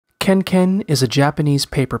Kenken is a Japanese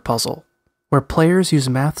paper puzzle where players use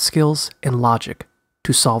math skills and logic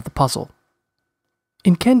to solve the puzzle.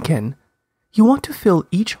 In Kenken, you want to fill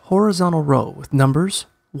each horizontal row with numbers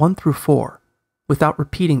 1 through 4 without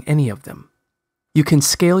repeating any of them. You can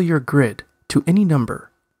scale your grid to any number.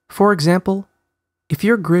 For example, if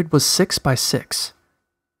your grid was 6 by 6,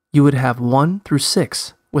 you would have 1 through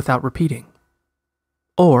 6 without repeating.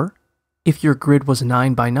 Or, if your grid was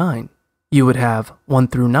 9 by 9, you would have 1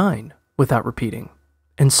 through 9 without repeating,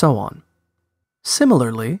 and so on.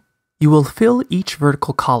 Similarly, you will fill each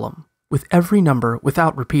vertical column with every number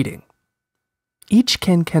without repeating. Each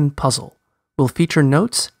Kenken puzzle will feature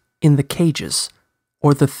notes in the cages,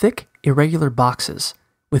 or the thick, irregular boxes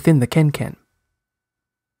within the Kenken.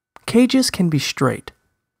 Cages can be straight,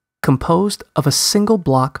 composed of a single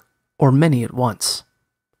block or many at once,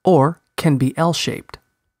 or can be L-shaped.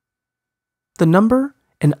 The number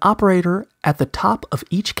and operator at the top of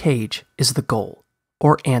each cage is the goal,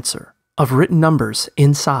 or answer, of written numbers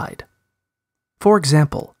inside. For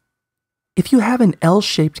example, if you have an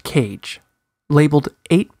L-shaped cage labeled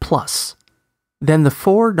 8+, then the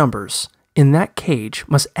 4 numbers in that cage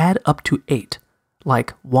must add up to 8,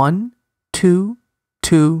 like 1, 2,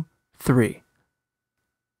 2, 3.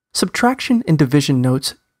 Subtraction and division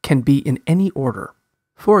notes can be in any order.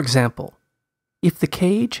 For example, if the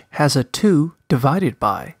cage has a 2 divided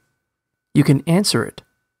by, you can answer it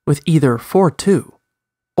with either 4-2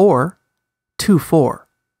 or 2-4,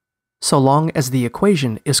 so long as the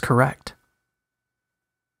equation is correct.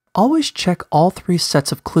 Always check all 3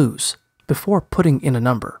 sets of clues before putting in a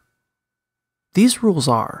number. These rules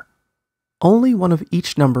are: only one of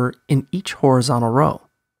each number in each horizontal row,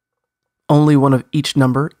 only one of each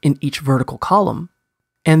number in each vertical column,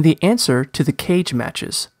 and the answer to the cage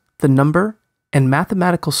matches the number and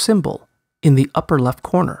mathematical symbol in the upper left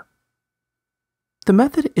corner. The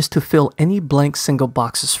method is to fill any blank single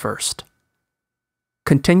boxes first.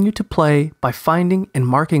 Continue to play by finding and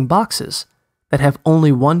marking boxes that have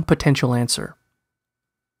only one potential answer.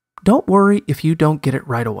 Don't worry if you don't get it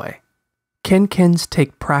right away. Kenkens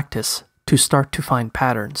take practice to start to find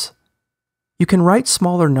patterns. You can write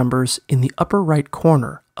smaller numbers in the upper right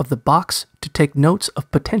corner of the box to take notes of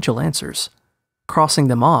potential answers, crossing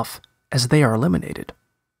them off as they are eliminated.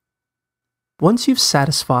 Once you've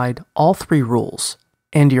satisfied all 3 rules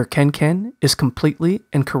and your Kenken is completely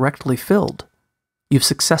and correctly filled, you've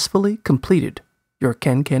successfully completed your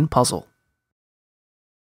Kenken puzzle.